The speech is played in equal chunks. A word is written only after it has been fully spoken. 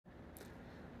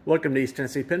Welcome to East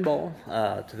Tennessee Pinball.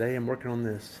 Today I'm working on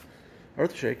this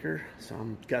Earthshaker, so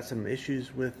I've got some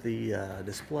issues with the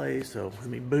display, so let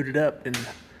me boot it up. And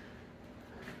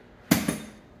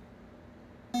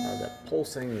that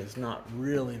pulsing is not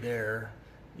really there.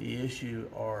 The issue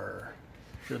are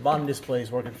the bottom display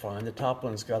is working fine. The top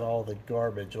one's got all the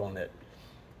garbage on it.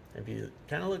 If you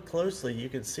kind of look closely, you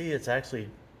can see it's actually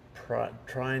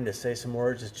trying to say some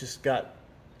words. It's just got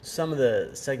some of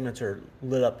the segments are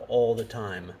lit up all the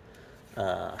time.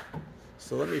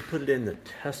 So let me put it in the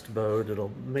test mode.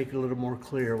 It'll make it a little more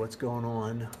clear what's going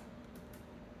on.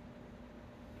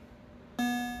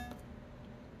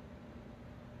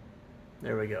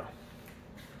 There we go.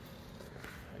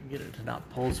 I can get it to not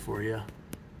pulse for you.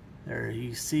 There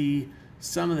you see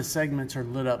some of the segments are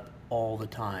lit up all the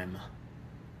time.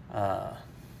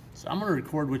 So I'm going to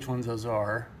record which ones those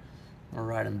are. I'm going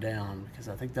to write them down because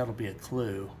I think that'll be a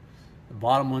clue. The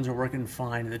bottom ones are working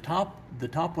fine. The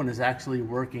top one is actually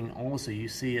working also. You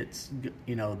see it's,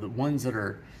 you know, the ones that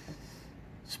are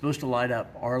supposed to light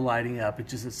up are lighting up. It's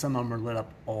just that some of them are lit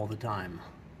up all the time.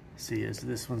 See, as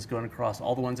this one's going across,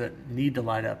 all the ones that need to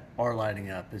light up are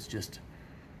lighting up. It's just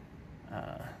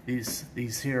these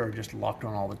here are just locked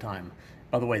on all the time.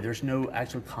 By the way, there's no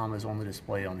actual commas on the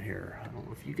display on here. I don't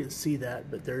know if you can see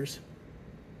that, but there's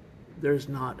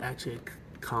not actually a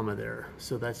comma there,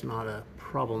 so that's not a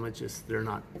problem. It's just they're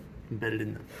not embedded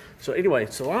in them. So anyway,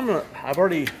 so I've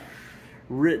already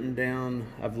written down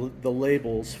the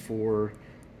labels for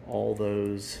all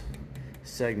those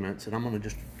segments, and I'm going to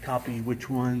just copy which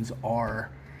ones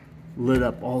are lit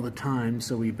up all the time.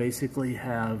 So we basically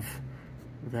have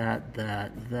that,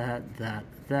 and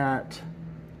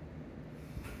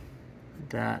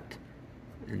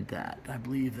that. I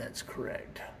believe that's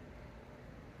correct.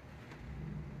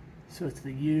 So it's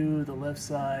the U, the left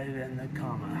side, and the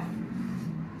comma.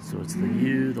 So it's the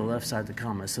U, the left side, the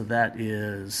comma. So that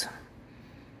is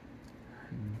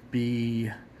B,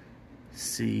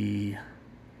 C,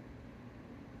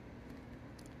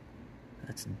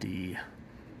 that's D,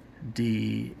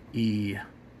 D, E,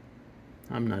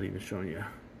 I'm not even showing you,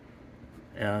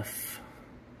 F,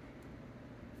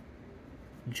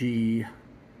 G,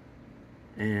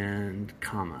 and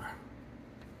comma.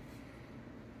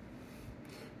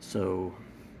 So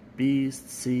B,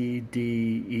 C, D,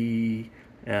 E,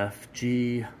 F,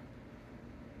 G,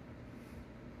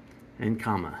 and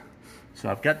comma. So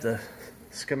I've got the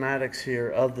schematics here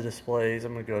of the displays.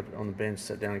 I'm going to go on the bench,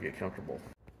 sit down, and get comfortable.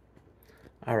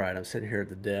 All right, I'm sitting here at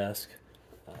the desk.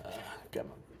 Got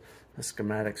the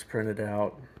schematics printed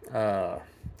out.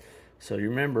 So you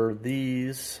remember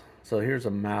these. So here's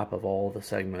a map of all the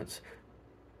segments.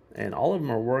 And all of them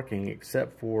are working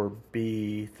except for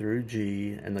B through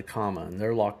G and the comma, and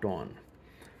they're locked on.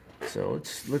 So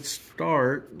let's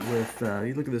start with,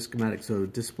 you look at the schematic. So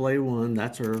display 1,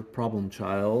 that's our problem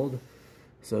child.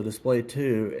 So display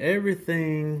 2,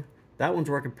 everything, that one's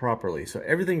working properly. So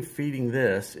everything feeding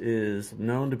this is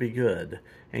known to be good,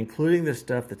 including the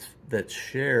stuff that's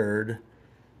shared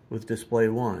with display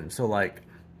 1. So like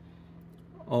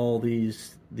all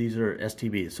these are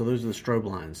STBs, so those are the strobe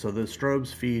lines. So the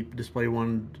strobes feed display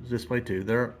 1, display 2.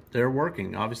 They're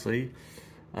working, obviously.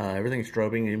 Everything's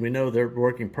strobing, and we know they're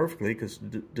working perfectly because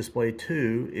display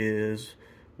 2 is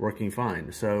working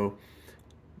fine. So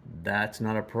that's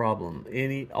not a problem.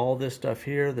 All this stuff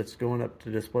here that's going up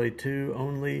to display 2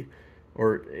 only,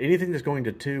 or anything that's going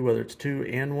to 2, whether it's 2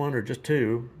 and 1 or just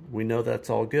 2, we know that's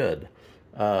all good.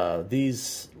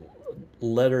 These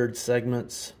lettered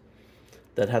segments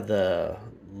that have the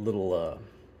little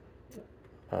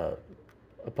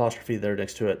apostrophe there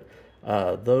next to it,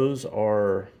 those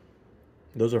are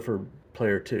for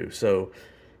player 2. So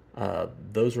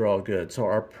those are all good. So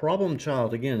our problem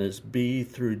child again is B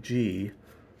through G.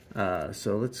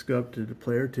 So let's go up to the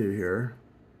player 2 here,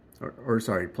 or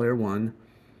sorry, player 1.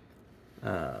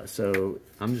 So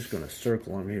I'm just going to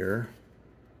circle them here.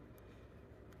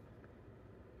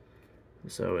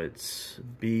 So it's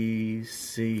B,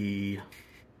 C,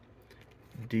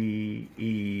 D,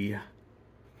 E,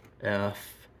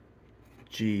 F,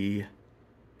 G,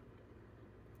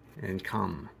 and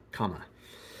comma.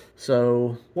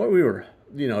 So what we were,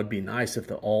 you know, it'd be nice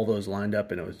if all those lined up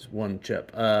and it was one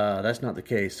chip. That's not the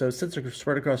case. So since they're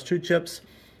spread across 2 chips,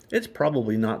 it's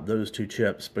probably not those 2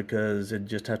 chips because it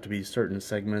just have to be certain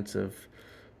segments of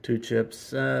 2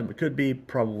 chips. It could be,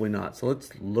 probably not. So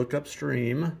let's look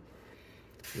upstream.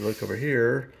 You look over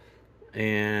here,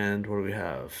 and what do we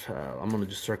have? I'm going to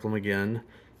just circle them again.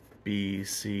 B,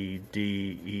 C,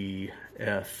 D, E,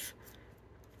 F,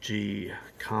 G,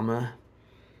 comma.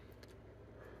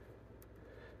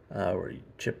 Where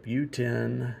chip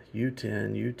U10,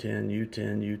 U10, U10, U10,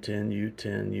 U10,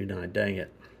 U10, U9. Dang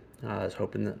it. I was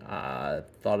hoping that I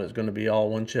thought it was going to be all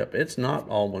one chip. It's not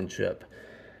all one chip.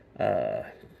 One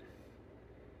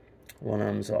of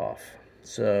them's off.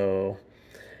 So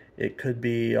it could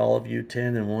be all of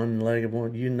U10 and one leg of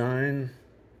one U9.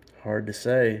 Hard to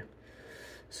say.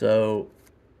 So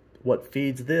what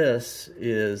feeds this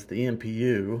is the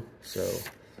MPU. So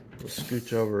we'll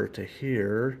scooch over to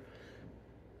here.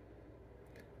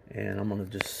 And I'm going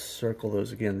to just circle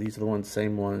those again. These are the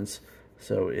same ones.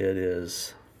 So it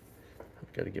is,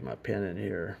 I've got to get my pen in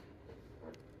here.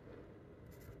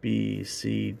 B,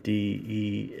 C, D,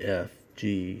 E, F,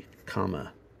 G,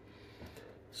 comma.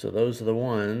 So those are the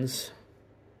ones.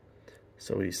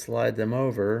 So we slide them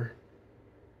over.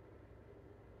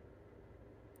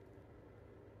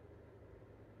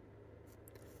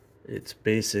 It's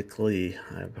basically,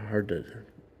 I've heard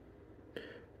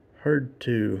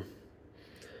to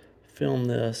film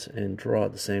this and draw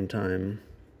at the same time.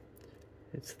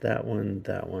 It's that one,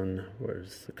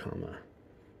 where's the comma?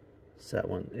 It's that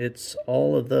one. It's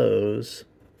all of those.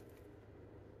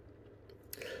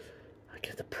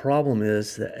 Okay, the problem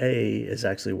is the A is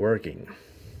actually working.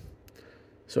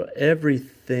 So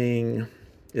everything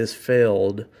is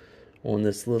failed on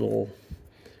this little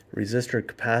resistor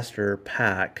capacitor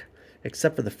pack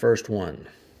except for the first one.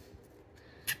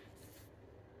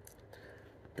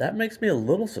 That makes me a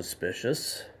little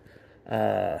suspicious.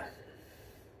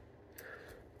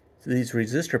 These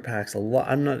resistor packs,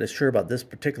 I'm not as sure about this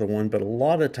particular one, but a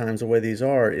lot of times the way these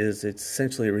are is it's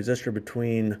essentially a resistor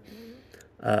between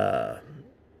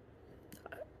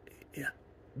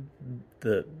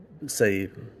say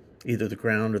either the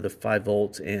ground or the 5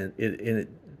 volts, and it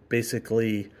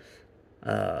basically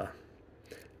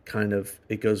kind of,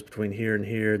 it goes between here and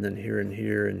here, and then here and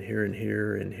here, and here and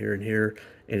here, and here and here.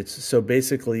 And it's, so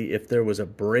basically if there was a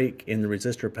break in the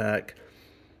resistor pack,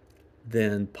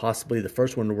 then possibly the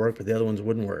first one would work, but the other ones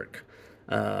wouldn't work.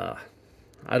 I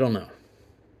don't know.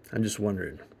 I'm just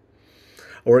wondering.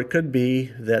 Or it could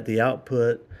be that the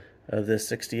output of this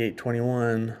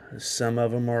 6821, some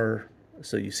of them are,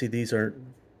 so you see these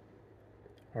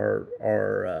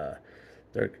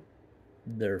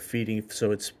they're feeding,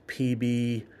 so it's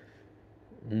PB0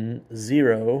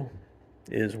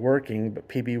 is working, but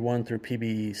PB1 through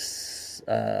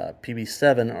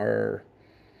PB7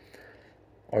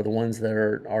 are the ones that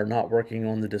are not working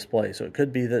on the display. So it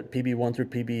could be that PB1 through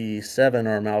PB7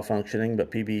 are malfunctioning,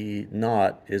 but PB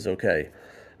not is okay.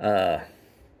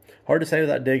 Hard to say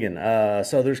without digging.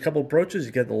 So there's a couple approaches.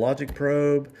 You get the logic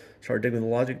probe, start digging with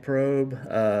the logic probe,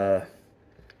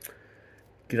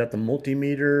 get out the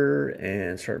multimeter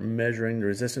and start measuring the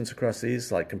resistance across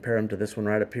these, like compare them to this one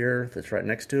right up here that's right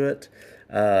next to it.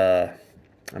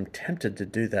 I'm tempted to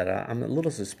do that. I'm a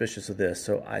little suspicious of this,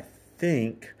 so I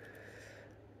think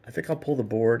I'll pull the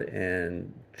board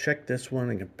and check this one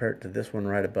and compare it to this one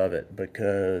right above it,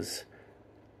 because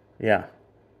yeah,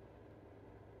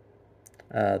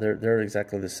 they're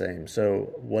exactly the same.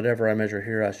 So whatever I measure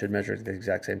here, I should measure the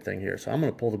exact same thing here. So I'm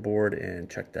going to pull the board and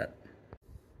check that.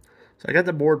 So I got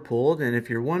the board pulled, and if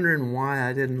you're wondering why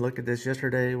I didn't look at this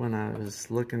yesterday when I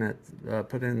was looking at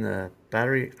putting in the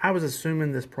battery, I was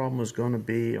assuming this problem was going to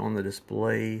be on the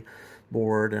display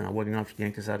board, and I wouldn't know if you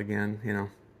yank this out again, you know,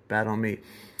 bad on me.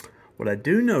 What I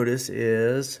do notice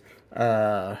is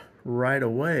right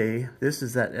away, this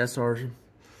is that that's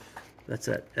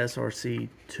that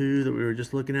SRC2 that we were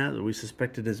just looking at that we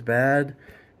suspected is bad.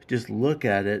 Just look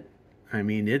at it. I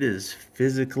mean, it is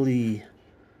physically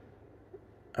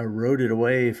eroded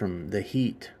away from the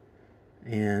heat,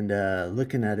 and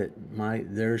looking at it,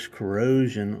 there's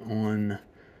corrosion on.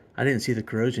 I didn't see the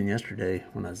corrosion yesterday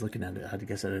when I was looking at it. I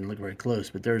guess I didn't look very close,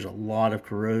 but there's a lot of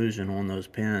corrosion on those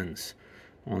pins,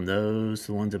 on those,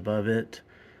 the ones above it,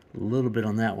 a little bit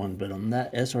on that one, but on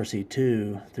that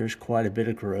SRC2 there's quite a bit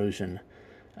of corrosion.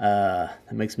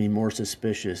 That makes me more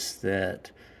suspicious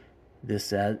that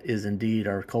this is indeed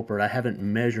our culprit. I haven't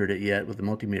measured it yet with the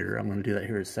multimeter. I'm going to do that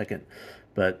here in a second.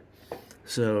 But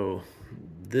so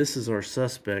this is our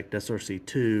suspect,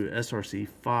 SRC2.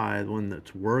 SRC5, the one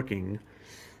that's working,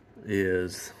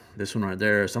 is this one right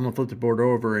there. So I'm going to flip the board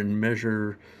over and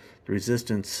measure the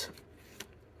resistance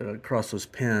across those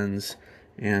pins.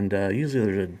 And usually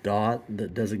there's a dot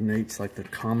that designates like the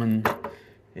common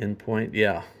endpoint.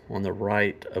 Yeah, on the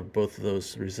right of both of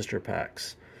those resistor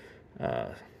packs.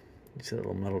 You see that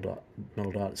little metal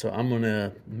dot. So I'm going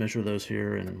to measure those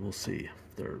here, and we'll see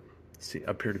if they're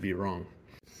appear to be wrong.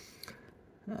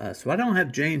 So I don't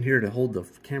have Jane here to hold the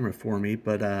camera for me,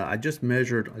 but I just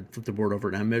measured, I flipped the board over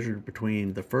and I measured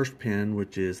between the first pin,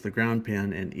 which is the ground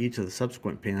pin, and each of the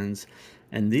subsequent pins.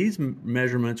 And these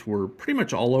measurements were pretty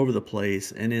much all over the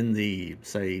place, and in the,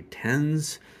 say,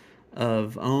 tens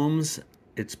of ohms.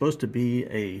 It's supposed to be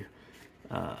a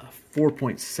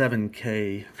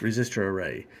 4.7K resistor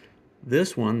array.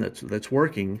 This one that's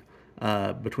working,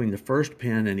 between the first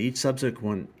pin and each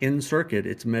subsequent in circuit,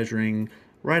 it's measuring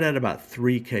right at about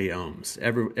 3K ohms,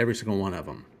 every single one of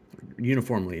them,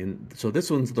 uniformly. And so this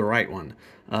one's the right one.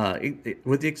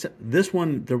 With the this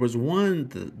one, there was one,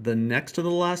 the next to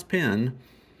the last pin,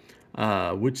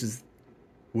 which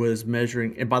was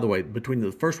measuring, and by the way, between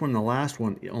the first one and the last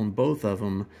one, on both of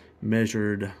them,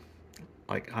 measured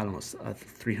like, I don't know,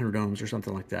 300 ohms or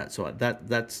something like that. So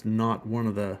that's not one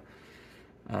of the,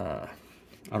 I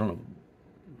don't know,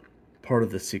 part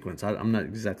of the sequence. I'm not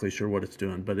exactly sure what it's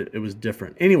doing, but it was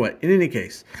different. Anyway, in any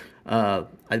case,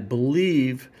 I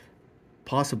believe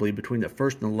possibly between the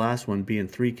first and the last one being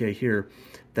 3K here,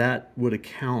 that would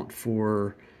account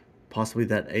for possibly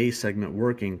that A segment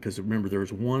working, because remember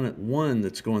there's one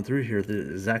that's going through here that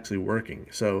is actually working.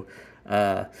 So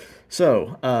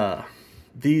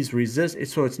these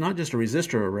so it's not just a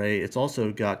resistor array, it's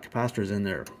also got capacitors in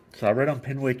there. So I read on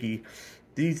PinWiki,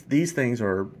 these things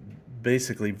are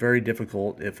basically very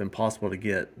difficult, if impossible, to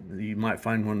get. You might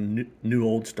find one new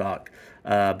old stock,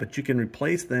 but you can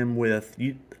replace them with,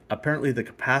 apparently the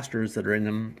capacitors that are in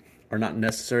them are not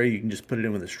necessary. You can just put it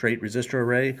in with a straight resistor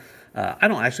array. I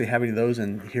don't actually have any of those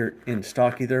in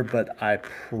stock either, but I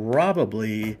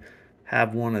probably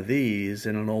have one of these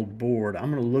in an old board.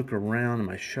 I'm going to look around in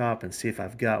my shop and see if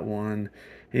I've got one.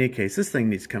 In any case, this thing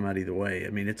needs to come out either way. I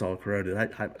mean, it's all corroded.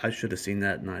 I should have seen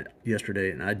that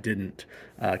yesterday, and I didn't.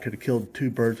 Could have killed two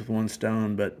birds with one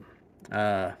stone, but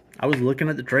I was looking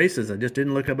at the traces. I just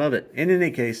didn't look above it. In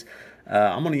any case,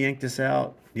 I'm going to yank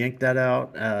that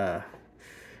out.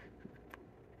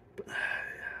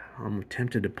 I'm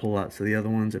tempted to pull out so the other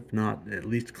ones, if not, at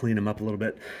least clean them up a little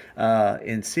bit,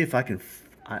 and see if I can.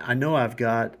 I know I've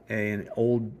got an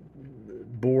old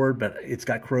board, but it's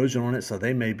got corrosion on it, so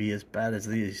they may be as bad as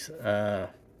these. And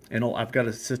I've got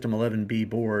a System 11B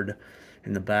board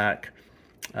in the back.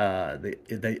 I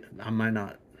may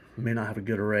not have a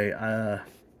good array.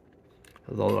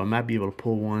 Although I might be able to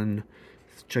pull one.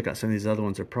 Check out some of these other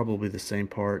ones. They're probably the same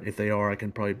part. If they are, I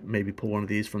can probably maybe pull one of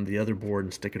these from the other board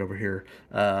and stick it over here.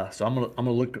 So I'm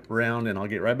gonna look around and I'll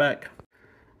get right back.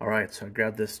 All right, so I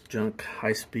grabbed this junk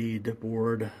high-speed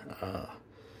board.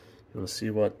 You'll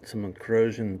see what some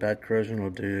corrosion, bad corrosion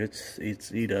will do.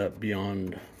 It's eat up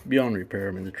beyond repair.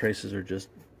 I mean, the traces are just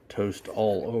toast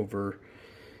all over.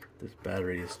 This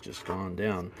battery has just gone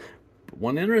down. But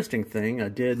one interesting thing, I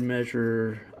did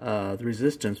measure the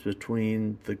resistance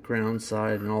between the ground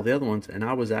side and all the other ones, and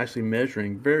I was actually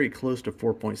measuring very close to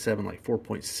 4.7, like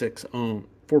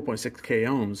 4.6K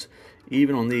ohms,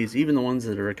 even on these, even the ones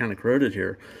that are kind of corroded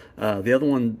here. The other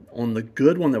one, on the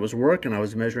good one that was working, I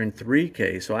was measuring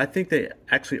 3K. So I think they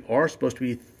actually are supposed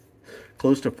to be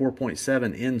close to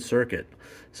 4.7 in circuit.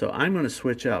 So I'm going to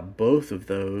switch out both of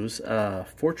those.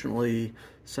 Fortunately,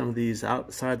 some of these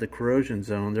outside the corrosion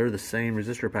zone, they're the same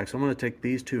resistor pack. So I'm going to take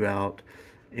these two out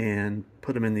and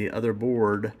put them in the other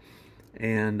board,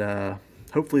 and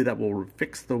hopefully that will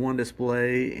fix the one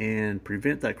display and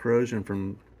prevent that corrosion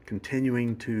from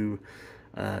continuing to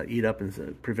eat up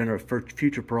and prevent a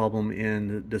future problem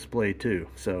in display 2.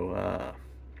 So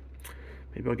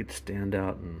maybe I'll get to stand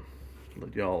out and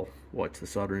let y'all watch the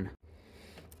soldering.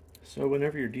 So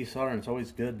whenever you're desoldering, it's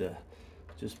always good to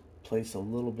just place a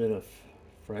little bit of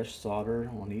fresh solder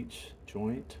on each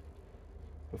joint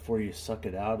before you suck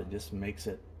it out. It just makes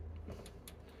it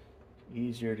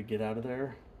easier to get out of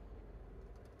there.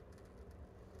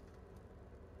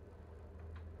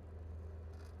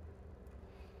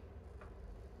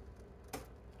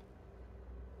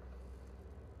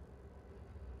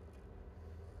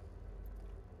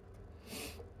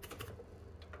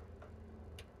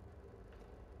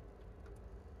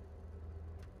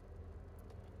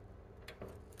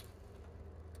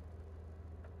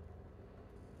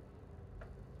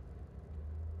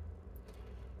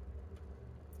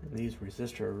 And these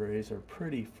resistor arrays are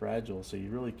pretty fragile, so you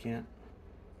really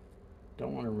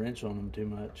don't want to wrench on them too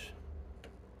much.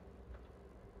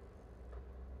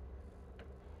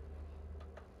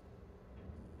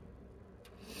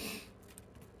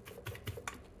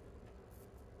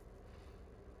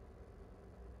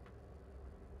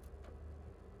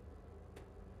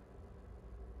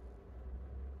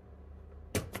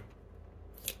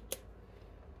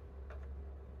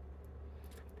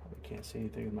 Probably can't see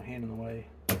anything with my hand in the way.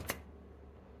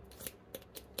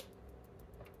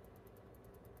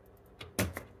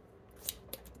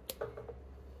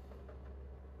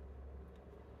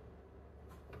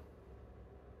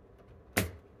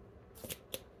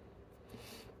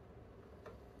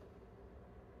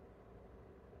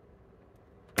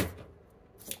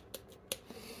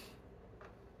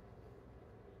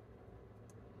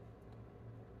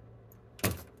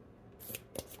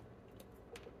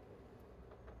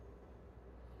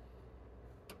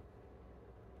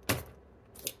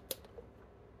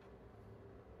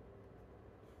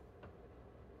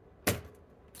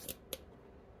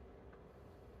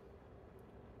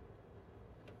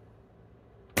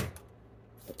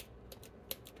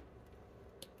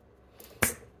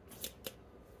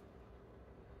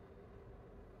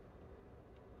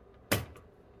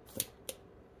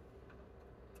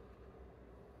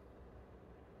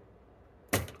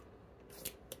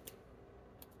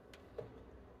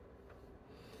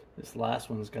 This last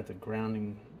one's got the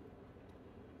grounding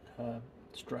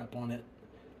strap on it,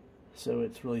 so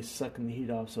it's really sucking the heat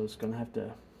off. So it's gonna have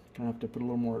to put a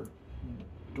little more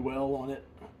dwell on it.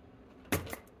 I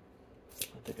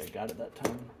think I got it that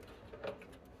time.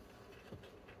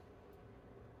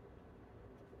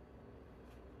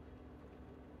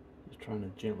 Just trying to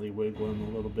gently wiggle them a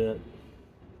little bit.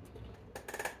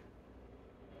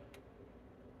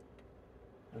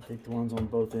 I think the ones on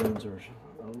both ends are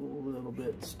a little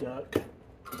bit stuck. Need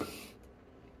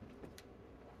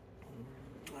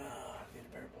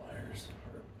a pair of pliers,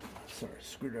 or sorry,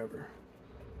 screwdriver.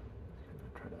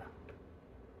 Try to.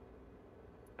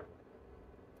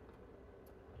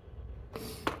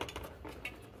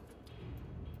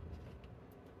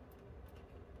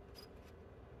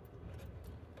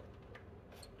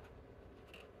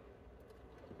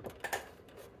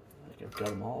 I think I've got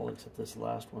them all except this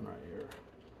last one right here.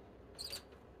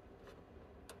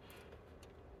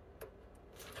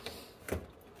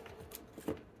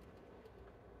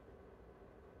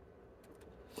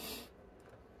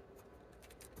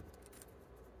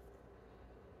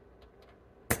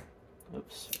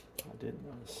 Oops, I didn't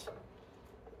notice.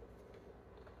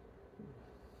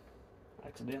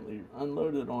 Accidentally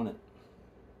unloaded on it.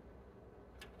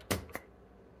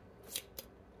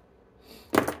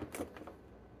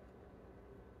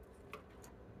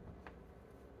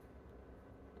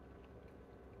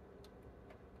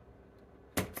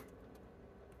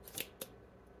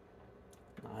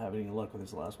 Not having any luck with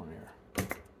this last one here.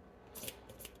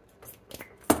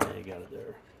 Yeah, you got it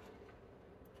there.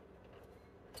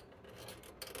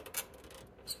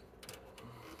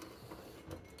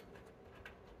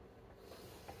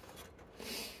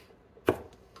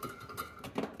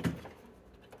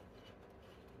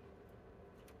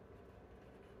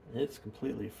 It's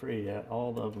completely free.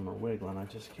 All of them are wiggling. I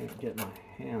just can't get my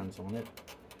hands on it.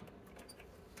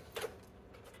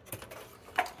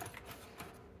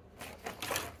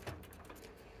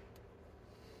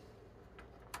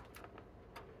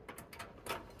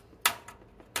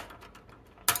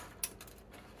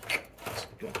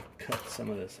 Just gonna cut some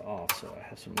of this off so I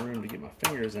have some room to get my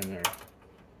fingers in there.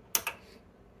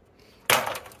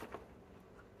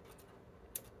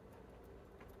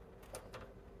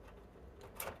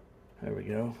 There we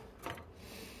go.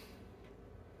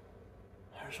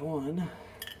 There's one.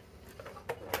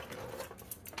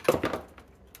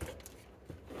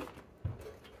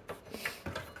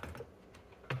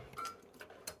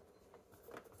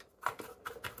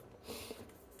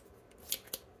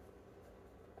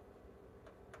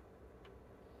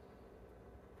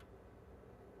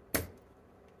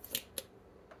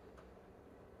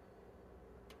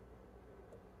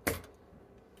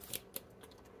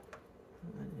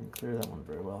 Clear that one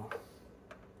very well.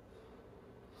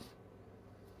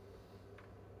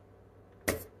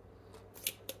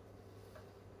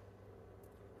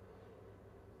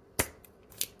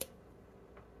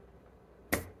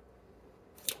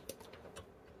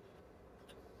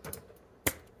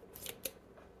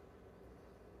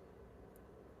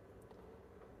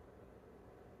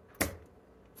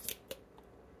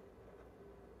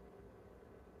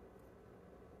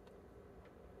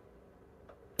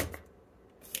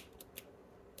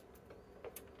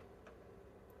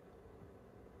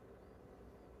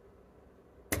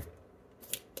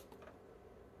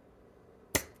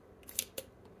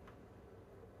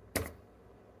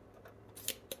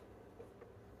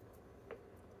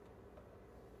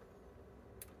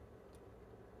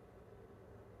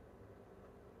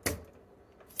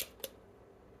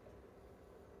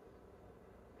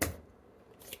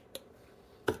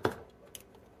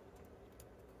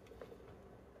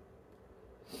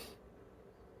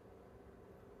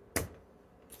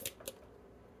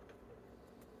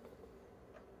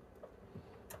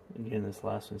 Again, this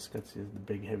last one's got the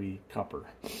big heavy copper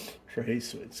tray,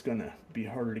 so it's gonna be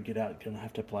harder to get out. Gonna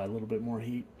have to apply a little bit more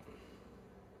heat.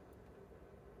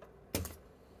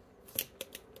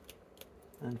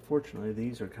 Unfortunately,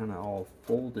 these are kind of all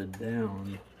folded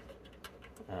down,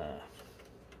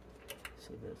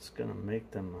 so that's gonna make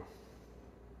them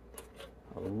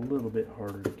a little bit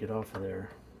harder to get off of there.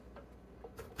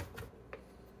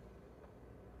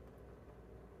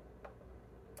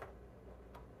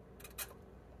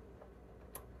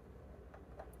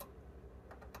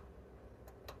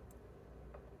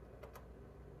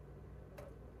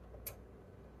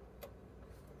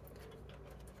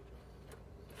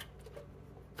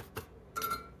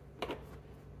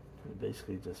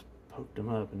 Basically just poked them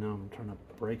up, and now I'm trying to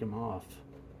break them off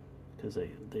because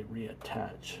they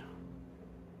reattach.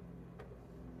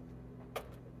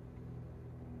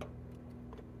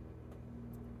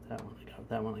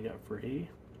 That one I got free.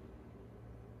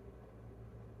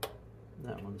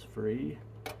 That one's free.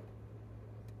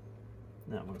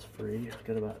 That one's free. I've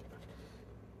got about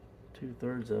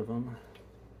 2/3 of them.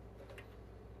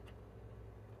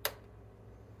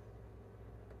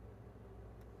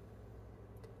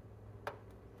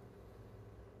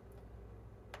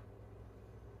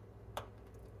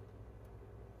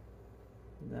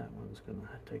 That one's going to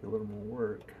take a little more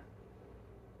work.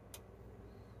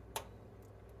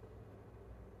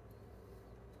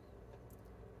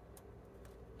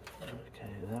 Okay,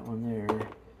 that one there,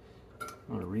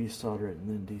 I'm going to resolder it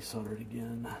and then desolder it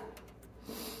again.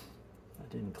 I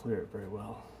didn't clear it very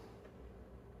well.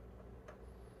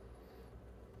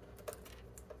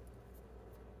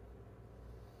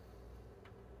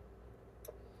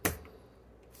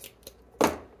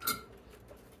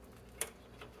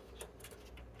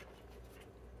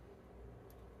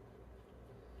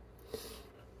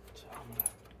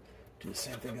 Do the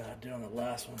same thing that I did on the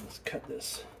last one. Let's cut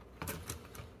this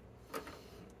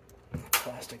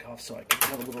plastic off so I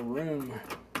can have a little room.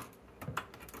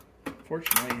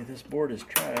 Fortunately, this board is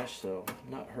trash, so I'm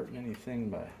not hurting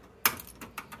anything by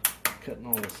cutting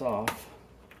all this off.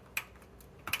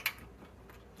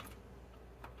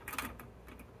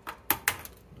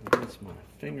 It gives my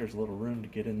fingers a little room to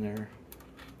get in there.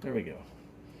 There we go.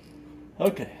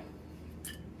 Okay,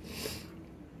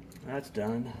 that's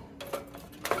done.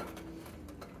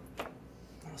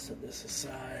 I'll set this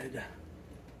aside.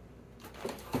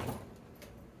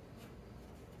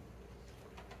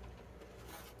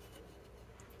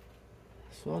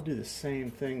 So I'll do the same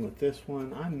thing with this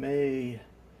one. I may,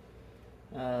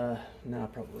 no, I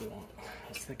probably won't. I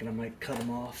was thinking I might cut them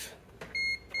off.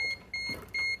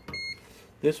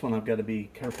 This one I've got to be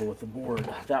careful with the board.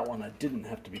 That one I didn't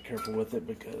have to be careful with it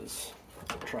because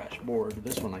it's a trash board.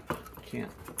 This one I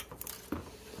can't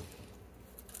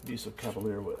be so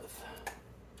cavalier with.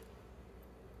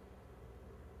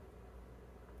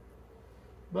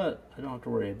 But I don't have to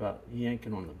worry about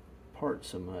yanking on the part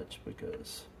so much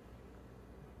because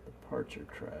the parts are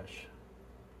trash.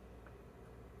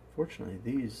 Fortunately,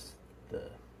 these, the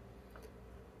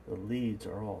leads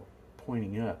are all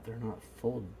pointing up. They're not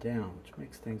folded down, which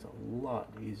makes things a lot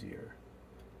easier.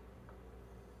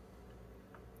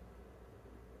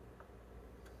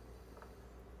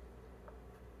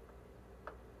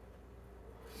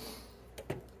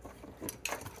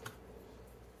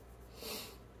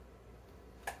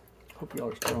 Hope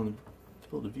y'all are still on the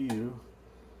field of view.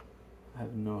 I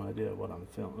have no idea what I'm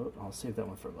filming. Oh, I'll save that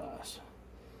one for last.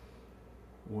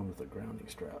 One with a grounding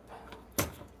strap.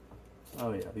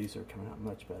 Oh yeah, these are coming out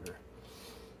much better.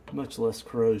 Much less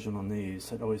corrosion on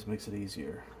these. It always makes it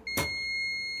easier.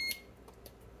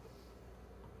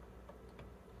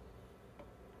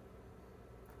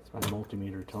 It's my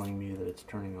multimeter telling me that it's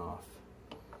turning off.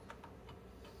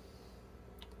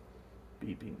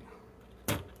 Beeping.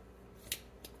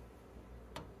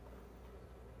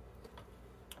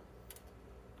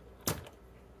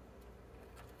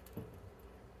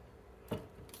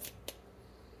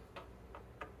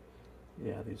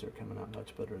 Yeah, these are coming out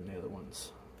much better than the other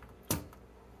ones.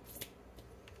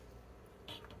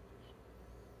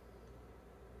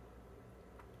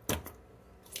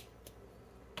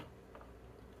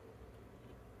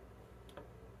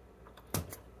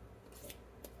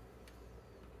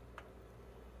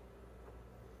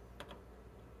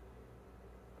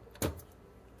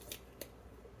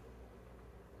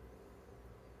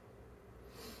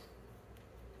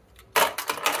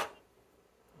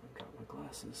 I dropped my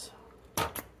glasses.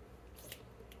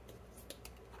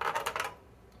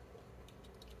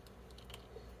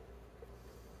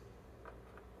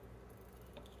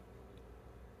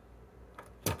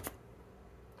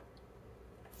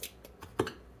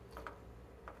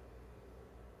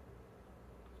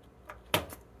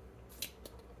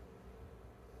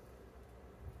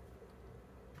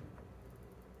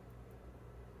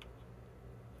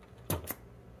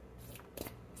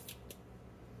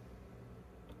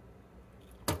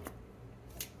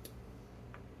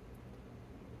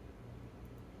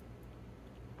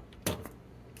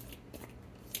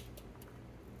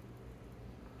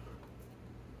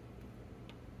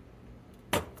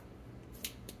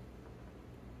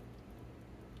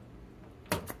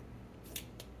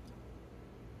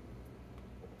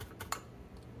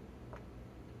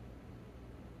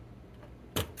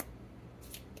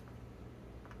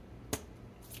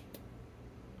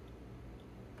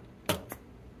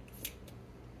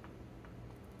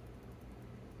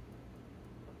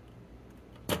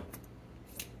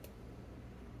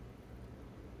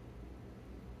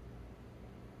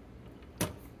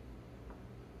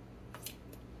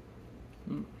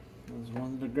 That was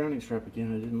one of the grounding strap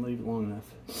again. I didn't leave it long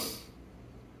enough.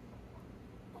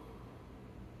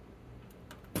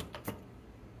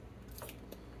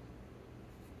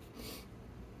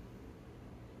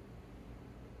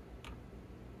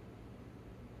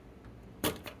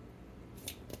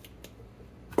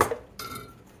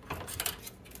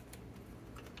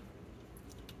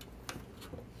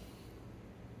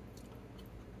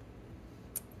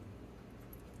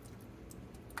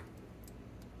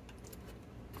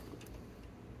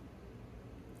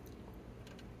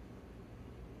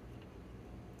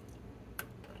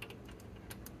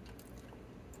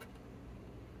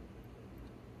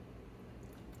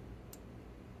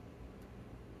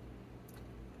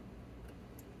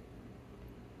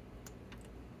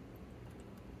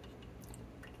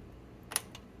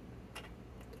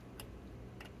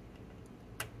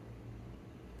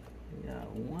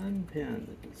 one pin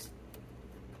that is,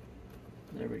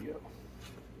 there we go.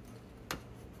 I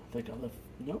think I left,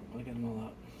 nope, I got them all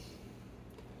out.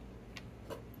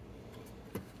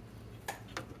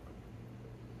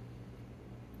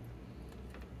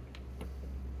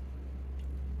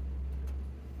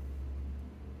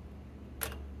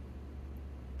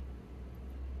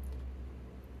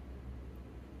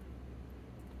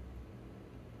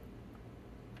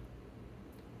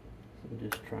 I'm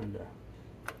just trying to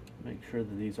make sure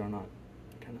that these are not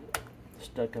kind of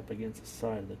stuck up against the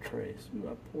side of the trace. Ooh,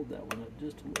 I pulled that one up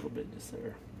just a little bit just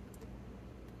there.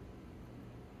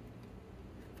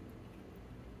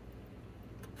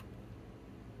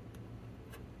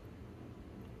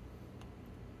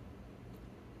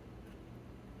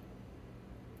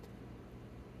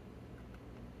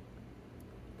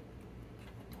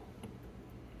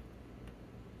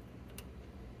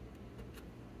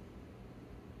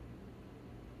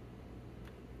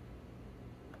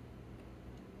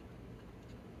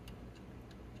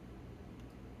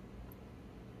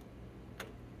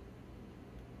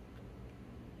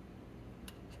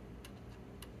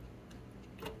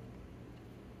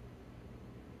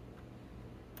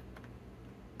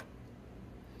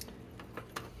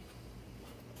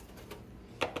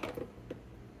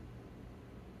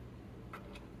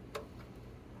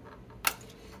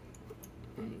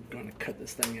 I'm going to cut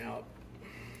this thing out.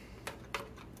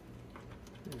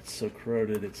 It's so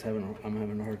corroded, I'm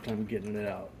having a hard time getting it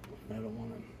out. I don't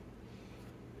want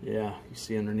to. Yeah, you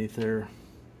see underneath there,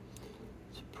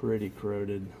 it's pretty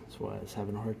corroded. That's why I was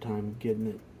having a hard time getting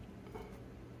it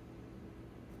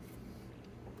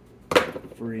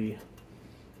free.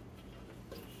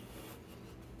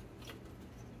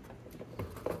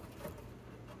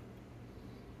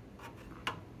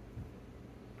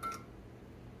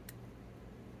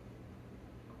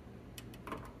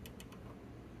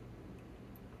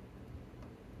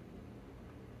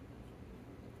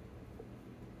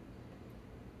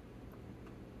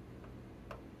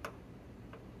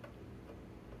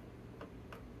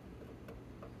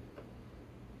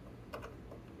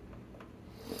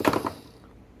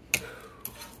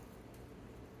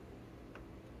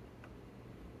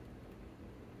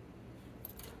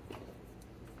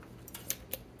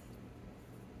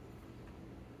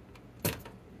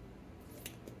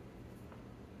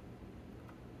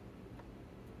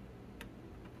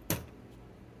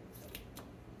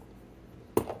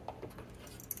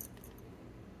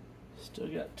 Still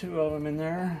got two of them in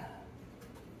there.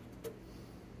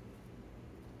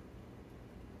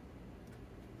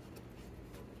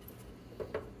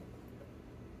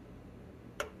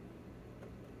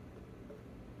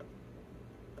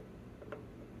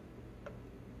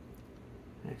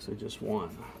 Actually, just one.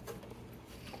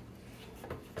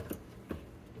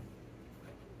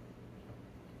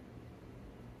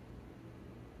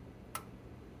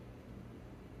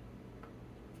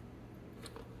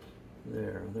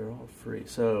 There, they're all free.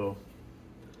 So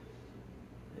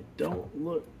they don't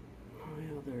look. Oh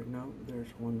yeah, there. No, there's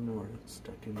one more that's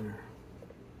stuck in there.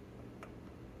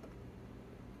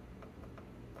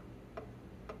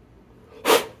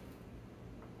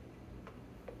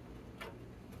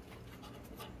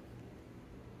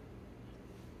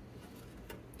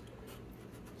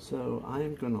 So I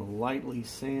am going to lightly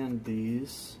sand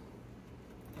these.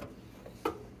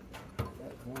 That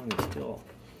one is still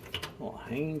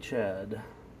hanging chad.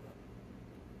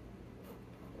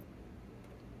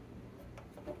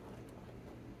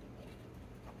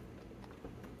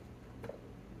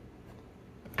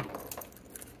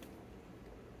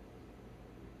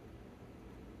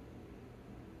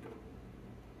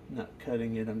 Not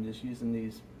cutting it, I'm just using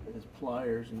these as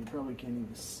pliers, and you probably can't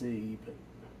even see, but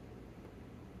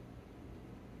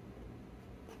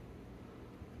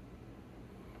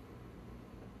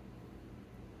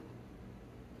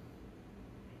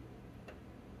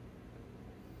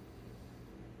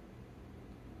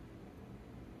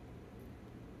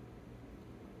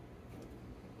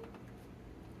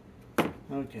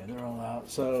okay, they're all out.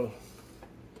 So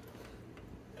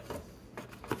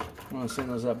I'm gonna send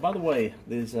those up. By the way,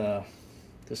 these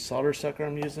this solder sucker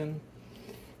I'm using,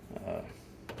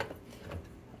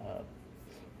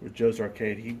 with Joe's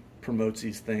Arcade, he promotes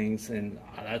these things, and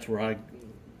that's where I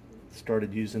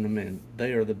started using them, and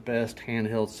they are the best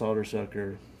handheld solder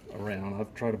sucker around.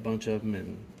 I've tried a bunch of them,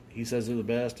 and he says they're the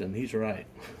best, and he's right.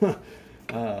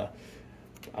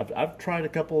 I've tried a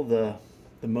couple of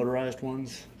the motorized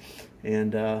ones,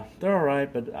 and they're all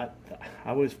right, but I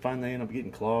always find they end up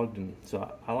getting clogged, and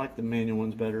so I like the manual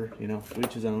ones better. You know, to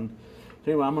each his own.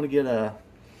 So anyway, I'm gonna get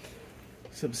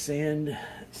some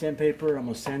sandpaper. I'm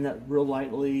gonna sand that real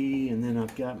lightly, and then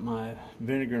I've got my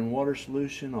vinegar and water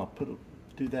solution. I'll put a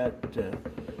do that to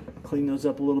clean those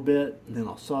up a little bit, and then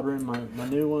I'll solder in my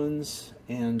new ones,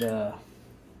 and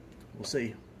we'll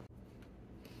see.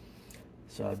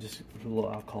 So I just put a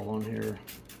little alcohol on here,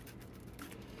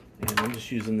 and I'm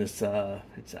just using this,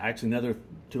 it's actually another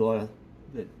tool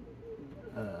that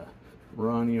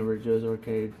Ronnie over at Joe's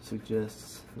Arcade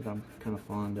suggests that I'm kind of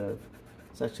fond of.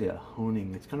 It's actually a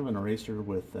honing, it's kind of an eraser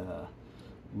with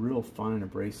real fine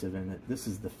abrasive in it. This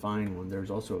is the fine one.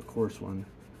 There's also a coarse one,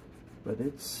 but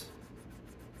it's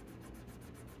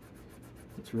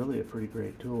really a pretty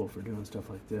great tool for doing stuff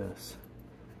like this.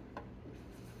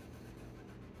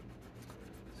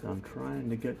 So I'm trying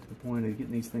to get to the point of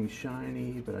getting these things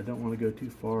shiny, but I don't want to go too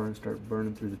far and start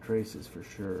burning through the traces for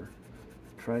sure.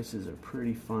 The traces are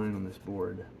pretty fine on this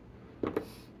board.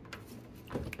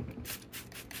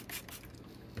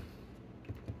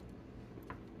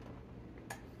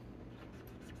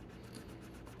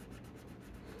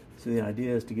 So the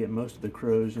idea is to get most of the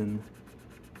corrosion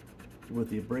with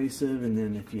the abrasive, and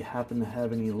then if you happen to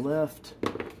have any left,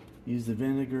 use the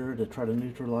vinegar to try to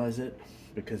neutralize it,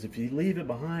 because if you leave it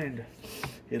behind,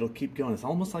 it'll keep going. It's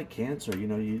almost like cancer, you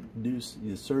know,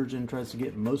 the surgeon tries to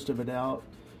get most of it out,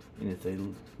 and if they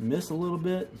miss a little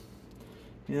bit,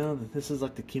 you know, this is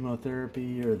like the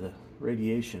chemotherapy or the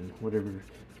radiation, whatever,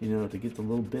 you know, to get the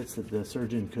little bits that the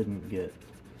surgeon couldn't get.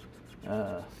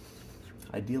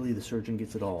 Ideally, the surgeon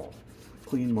gets it all.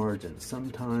 Clean margins.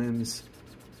 Sometimes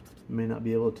you may not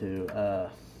be able to.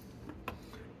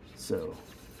 So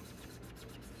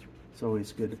it's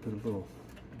always good to put a little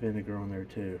vinegar on there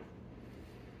too.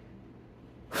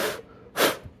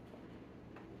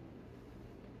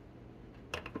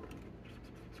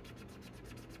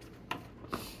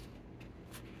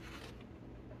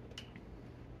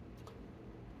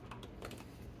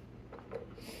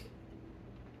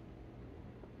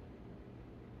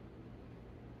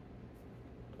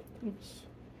 Oops.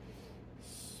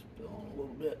 Spilling a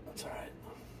little bit. That's all right.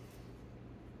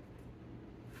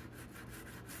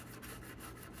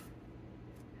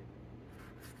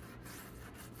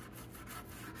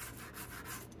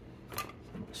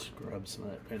 I'm going to scrub some of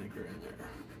that vinegar in there.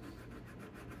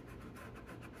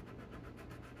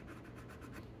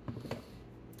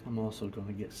 I'm also going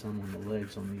to get some on the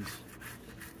legs on these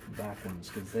back ones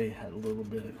because they had a little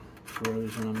bit of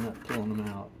corrosion. I'm not pulling them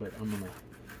out, but I'm going to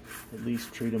at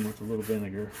least treat them with a little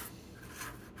vinegar.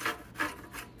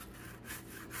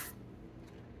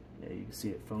 Yeah, you can see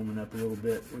it foaming up a little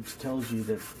bit, which tells you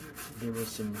that there was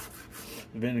some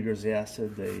vinegar's the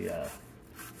acid. The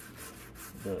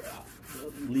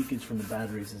leakage from the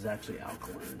batteries is actually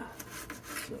alkaline.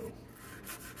 So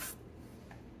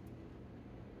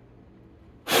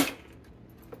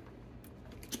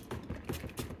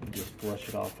just flush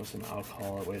it off with some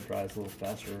alcohol. That way it dries a little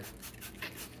faster.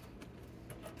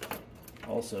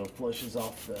 Also flushes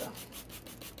off the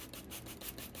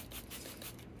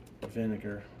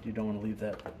vinegar. You don't want to leave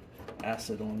that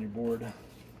acid on your board.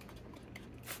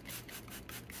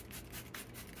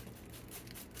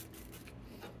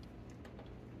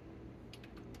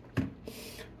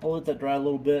 I'll let that dry a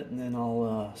little bit, and then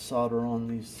I'll solder on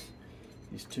these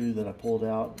two that I pulled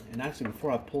out. And actually,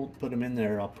 before I put them in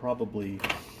there, I'll probably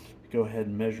go ahead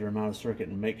and measure them out of circuit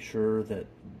and make sure that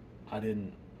I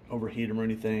didn't overheat them or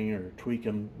anything, or tweak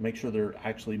them. Make sure they're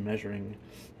actually measuring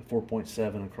the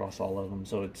 4.7 across all of them.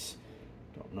 So it's,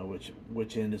 don't know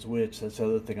which end is which. That's the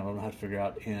other thing I don't know how to figure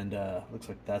out. And looks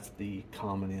like that's the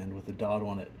common end with the dot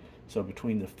on it. So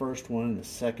between the first one and the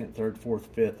second, third, fourth,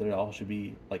 fifth, they all should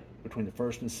be, like between the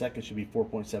first and second should be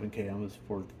 4.7 k ohms.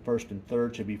 For the first and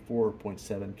third should be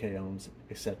 4.7 k ohms,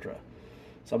 etc.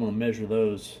 So I'm going to measure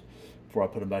those before I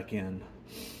put them back in,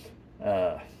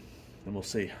 and we'll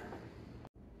see.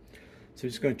 So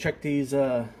just going to check these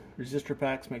resistor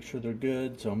packs, make sure they're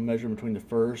good. So I'm measuring between the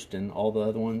first and all the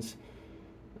other ones.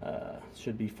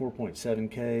 Should be 4.7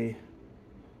 k,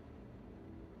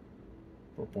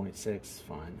 4.6,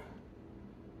 fine.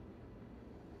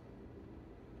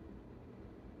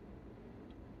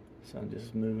 So I'm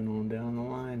just moving on down the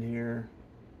line here.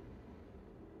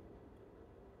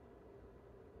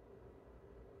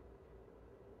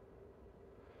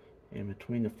 And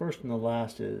between the first and the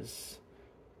last is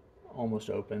almost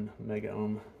open, mega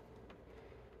ohm.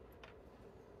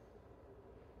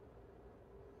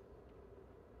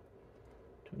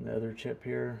 To another chip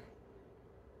here.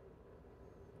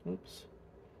 Oops.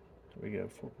 There we go,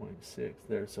 4.6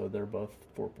 there, so they're both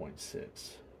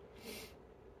 4.6.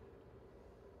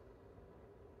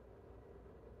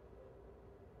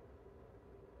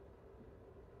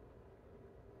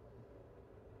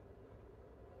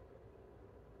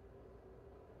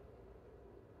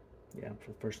 Yeah,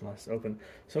 for the first and last open.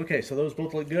 So okay, so those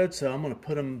both look good. So I'm gonna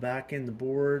put them back in the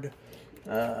board.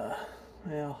 Yeah,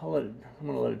 I'm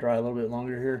gonna let it dry a little bit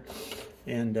longer here,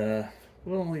 and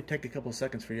we'll only take a couple of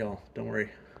seconds for y'all. Don't worry.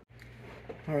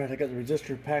 All right, I got the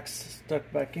resistor packs stuck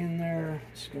back in there.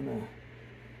 Just gonna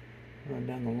run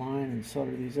down the line and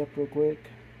solder these up real quick.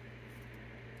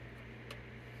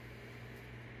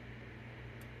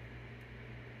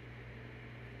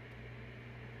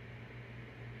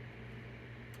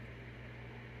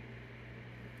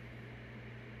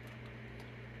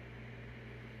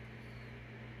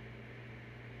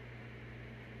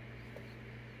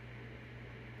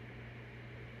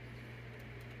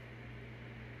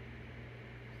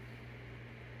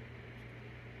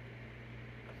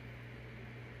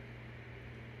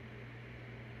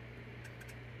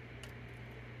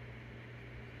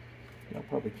 Y'all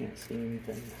probably can't see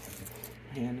anything.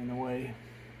 Hand in the way.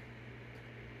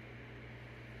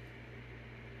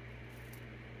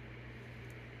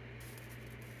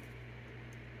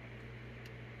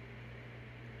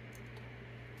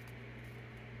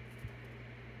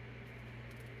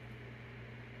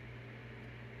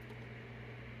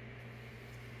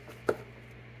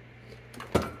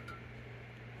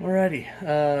 Alrighty,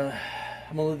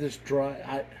 I'm gonna let this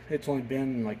dry. It's only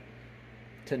been like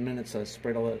 10 minutes. I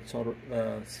sprayed all that solder,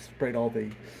 sprayed all the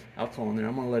alcohol in there.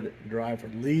 I'm gonna let it dry for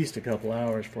at least a couple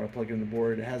hours before I plug it in the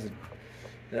board. It has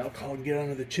the alcohol can get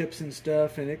under the chips and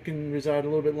stuff, and it can reside a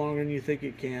little bit longer than you think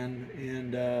it can.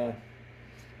 And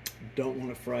don't want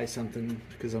to fry something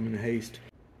because I'm in haste.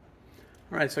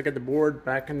 All right, so I got the board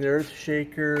back in the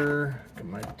Earthshaker. Got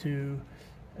my 2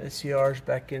 SCRs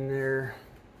back in there.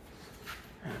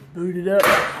 And boot it up.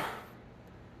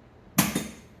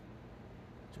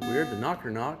 It's weird, the knocker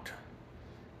knocked.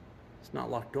 It's not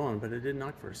locked on, but it did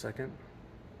knock for a second.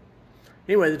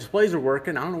 Anyway, the displays are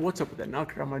working. I don't know what's up with that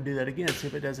knocker. I'm gonna do that again, see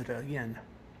if it does it again.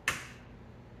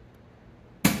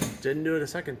 Didn't do it a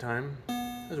second time.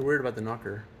 That's weird about the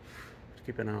knocker. Just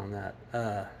keep an eye on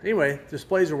that. Anyway,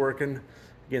 displays are working.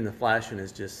 Again, the flashing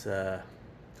is just,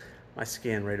 my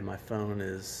scan rate of my phone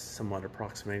is somewhat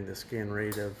approximating the scan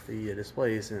rate of the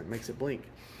displays, and it makes it blink.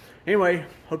 Anyway,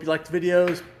 hope you liked the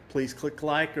videos. Please click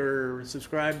like or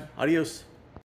subscribe. Adios.